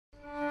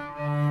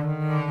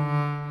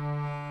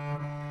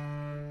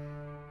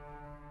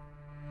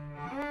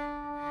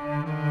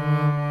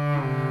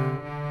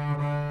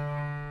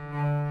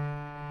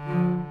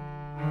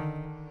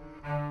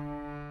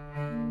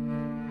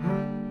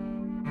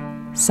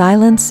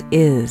Silence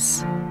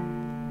is.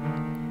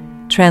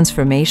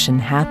 Transformation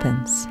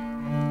happens.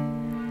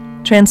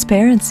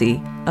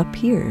 Transparency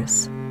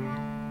appears.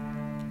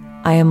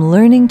 I am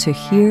learning to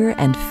hear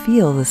and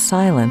feel the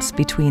silence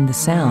between the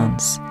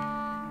sounds,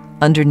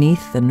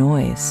 underneath the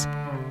noise,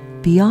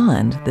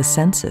 beyond the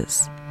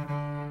senses.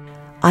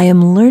 I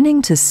am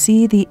learning to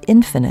see the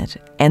infinite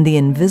and the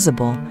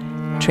invisible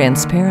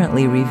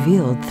transparently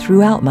revealed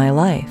throughout my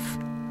life.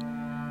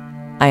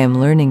 I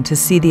am learning to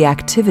see the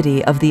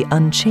activity of the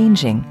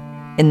unchanging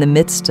in the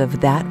midst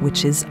of that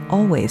which is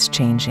always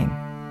changing.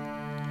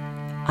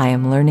 I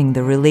am learning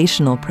the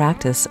relational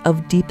practice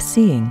of deep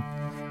seeing.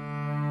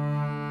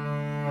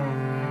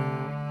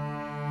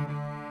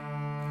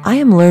 I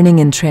am learning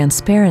in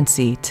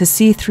transparency to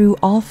see through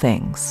all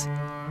things.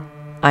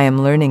 I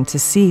am learning to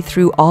see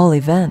through all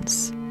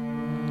events.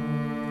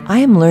 I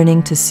am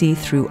learning to see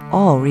through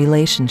all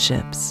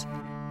relationships.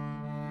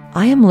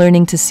 I am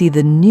learning to see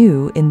the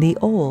new in the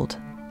old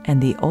and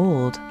the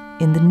old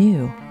in the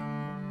new.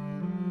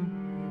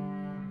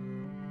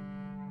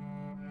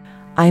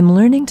 I am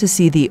learning to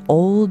see the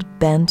old,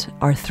 bent,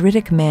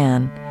 arthritic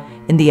man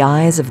in the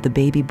eyes of the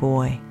baby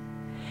boy,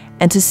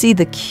 and to see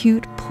the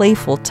cute,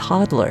 playful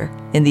toddler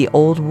in the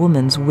old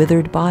woman's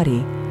withered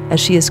body as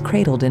she is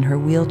cradled in her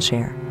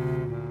wheelchair.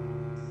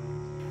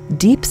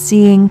 Deep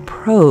seeing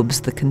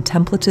probes the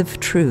contemplative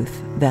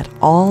truth that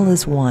all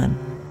is one.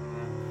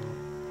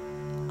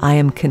 I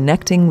am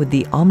connecting with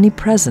the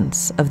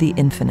omnipresence of the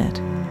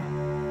infinite.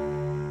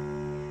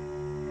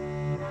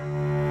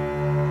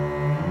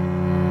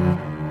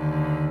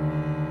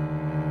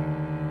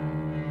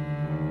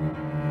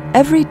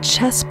 Every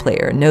chess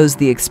player knows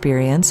the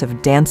experience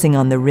of dancing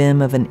on the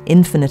rim of an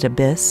infinite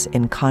abyss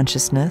in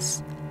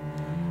consciousness.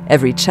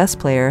 Every chess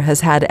player has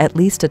had at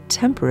least a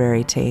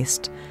temporary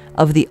taste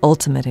of the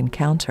ultimate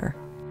encounter.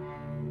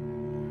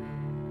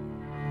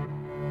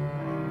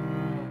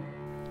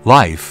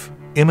 Life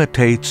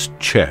imitates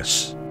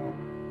chess.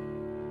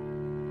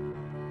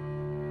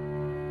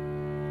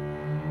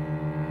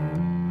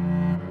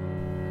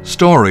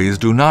 Stories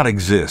do not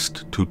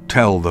exist to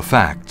tell the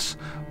facts,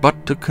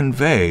 but to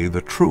convey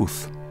the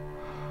truth.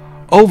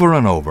 Over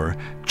and over,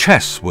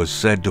 chess was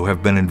said to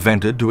have been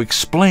invented to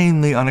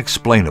explain the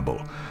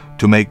unexplainable,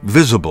 to make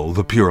visible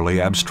the purely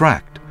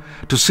abstract,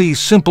 to see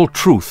simple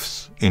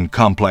truths in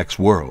complex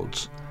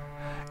worlds.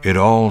 It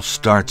all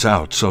starts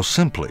out so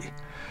simply.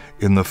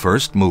 In the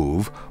first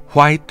move,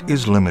 white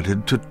is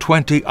limited to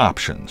 20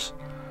 options.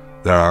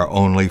 There are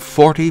only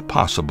 40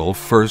 possible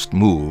first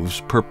moves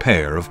per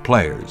pair of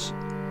players.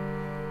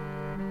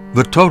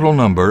 The total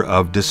number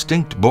of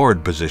distinct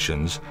board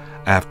positions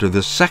after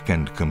the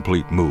second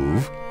complete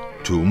move,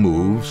 2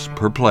 moves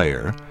per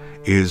player,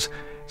 is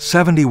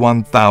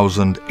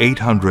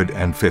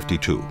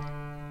 71,852.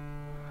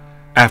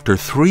 After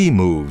 3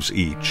 moves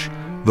each,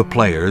 the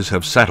players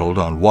have settled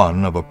on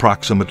one of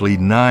approximately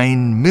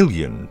 9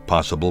 million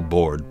possible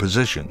board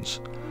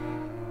positions.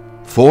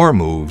 4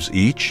 moves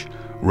each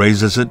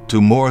raises it to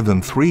more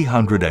than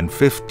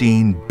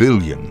 315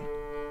 billion.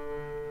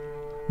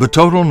 The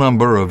total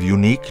number of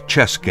unique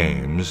chess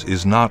games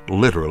is not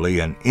literally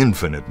an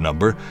infinite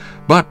number,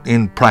 but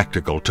in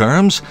practical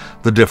terms,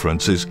 the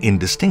difference is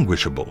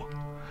indistinguishable,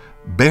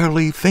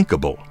 barely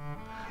thinkable.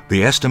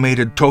 The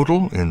estimated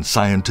total in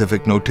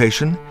scientific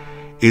notation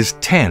is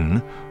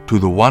 10 to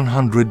the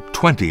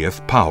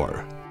 120th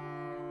power.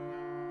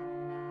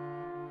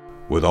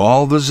 With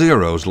all the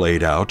zeros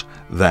laid out,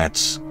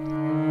 that's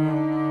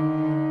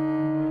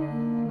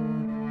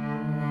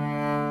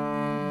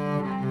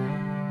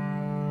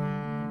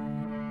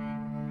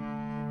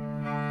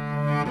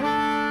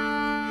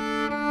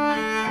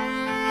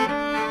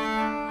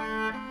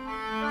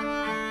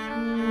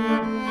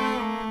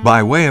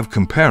by way of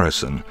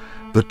comparison,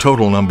 the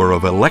total number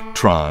of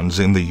electrons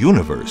in the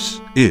universe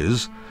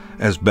is,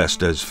 as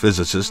best as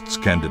physicists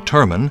can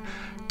determine,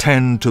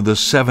 10 to the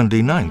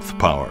 79th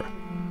power.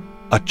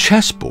 A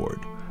chessboard,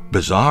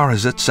 bizarre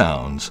as it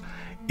sounds,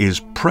 is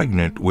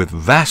pregnant with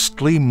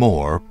vastly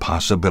more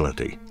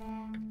possibility.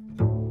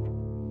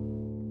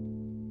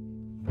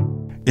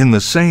 In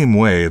the same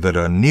way that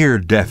a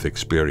near-death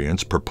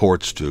experience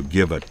purports to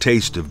give a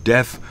taste of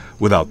death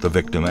without the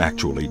victim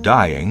actually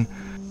dying,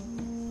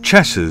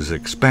 chess's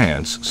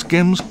expanse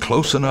skims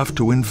close enough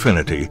to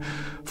infinity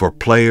for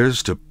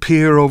players to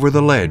peer over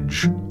the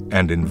ledge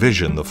and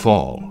envision the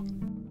fall.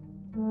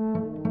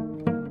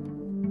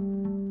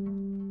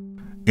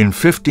 In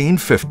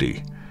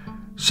 1550,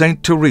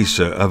 Saint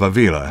Teresa of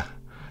Avila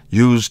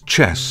used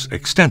chess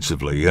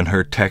extensively in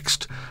her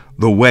text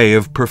The Way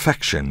of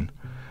Perfection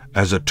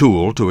as a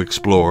tool to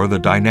explore the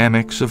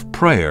dynamics of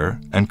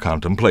prayer and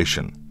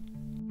contemplation.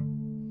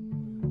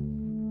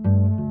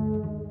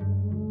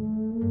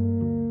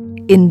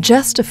 In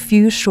just a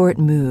few short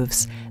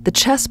moves, the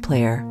chess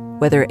player,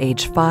 whether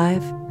age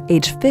 5,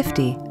 age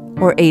 50,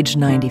 or age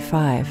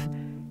 95,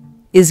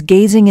 is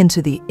gazing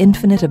into the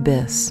infinite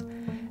abyss,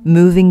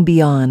 moving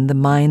beyond the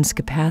mind's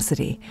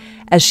capacity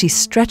as she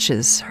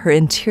stretches her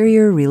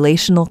interior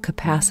relational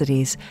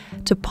capacities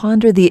to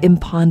ponder the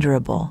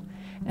imponderable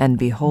and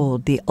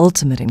behold the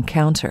ultimate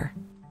encounter.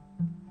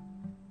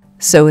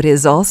 So it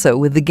is also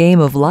with the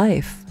game of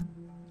life.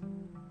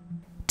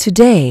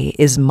 Today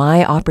is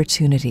my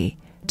opportunity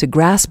to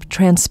grasp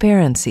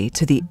transparency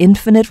to the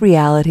infinite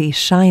reality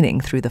shining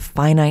through the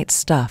finite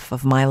stuff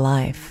of my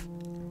life.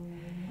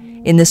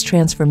 In this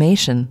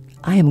transformation,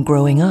 I am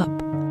growing up.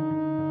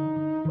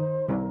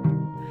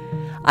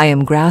 I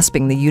am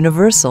grasping the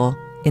universal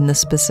in the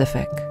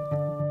specific.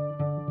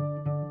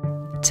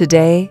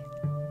 Today,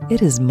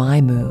 it is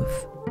my move.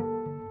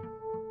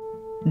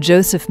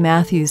 Joseph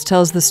Matthews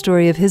tells the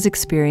story of his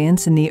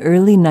experience in the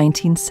early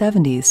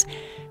 1970s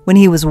when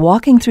he was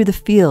walking through the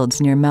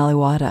fields near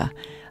Maliwada,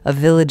 a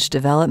village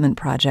development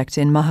project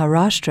in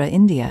Maharashtra,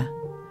 India.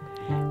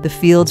 The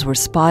fields were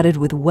spotted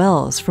with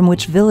wells from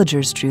which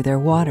villagers drew their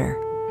water.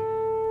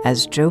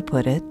 As Joe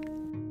put it,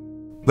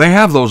 "They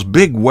have those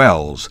big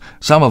wells,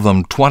 some of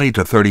them 20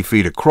 to 30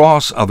 feet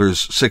across,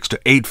 others 6 to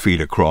 8 feet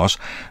across,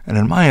 and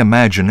in my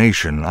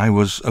imagination I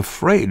was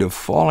afraid of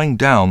falling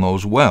down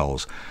those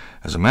wells.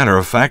 As a matter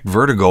of fact,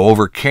 vertigo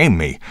overcame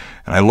me,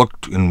 and I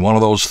looked in one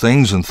of those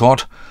things and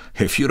thought,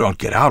 if you don't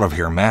get out of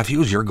here,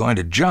 Matthews, you're going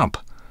to jump."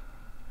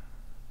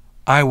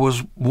 I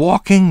was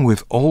walking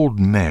with old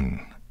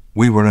men.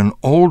 We were an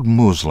old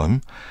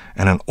Muslim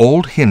and an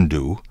old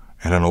Hindu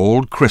and an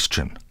old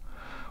Christian.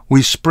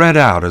 We spread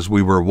out as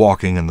we were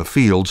walking in the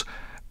fields,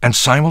 and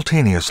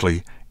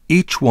simultaneously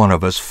each one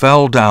of us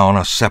fell down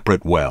a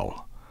separate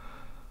well.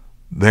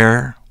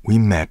 There we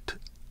met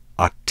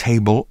a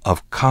table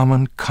of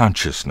common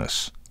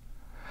consciousness.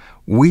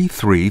 We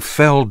three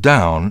fell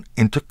down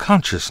into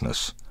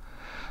consciousness.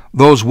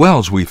 Those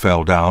wells we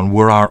fell down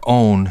were our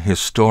own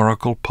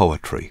historical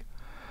poetry.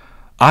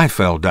 I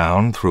fell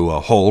down through a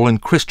hole in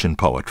Christian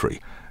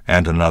poetry,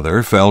 and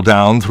another fell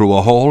down through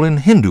a hole in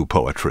Hindu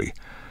poetry,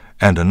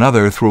 and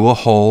another through a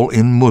hole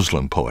in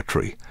Muslim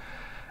poetry.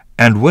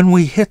 And when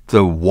we hit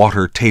the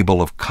water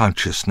table of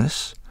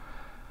consciousness,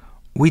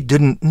 we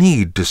didn't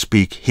need to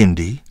speak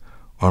Hindi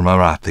or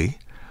Marathi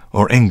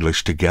or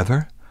English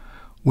together.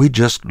 We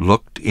just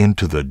looked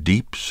into the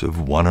deeps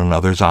of one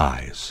another's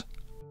eyes.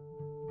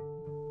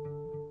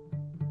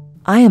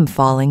 I am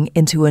falling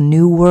into a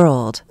new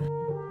world.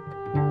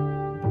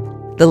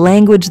 The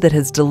language that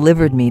has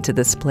delivered me to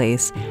this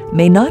place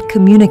may not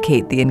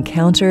communicate the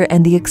encounter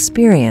and the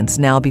experience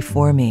now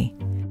before me.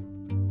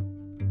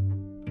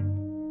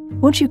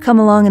 Won't you come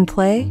along and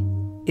play?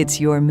 It's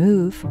your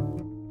move.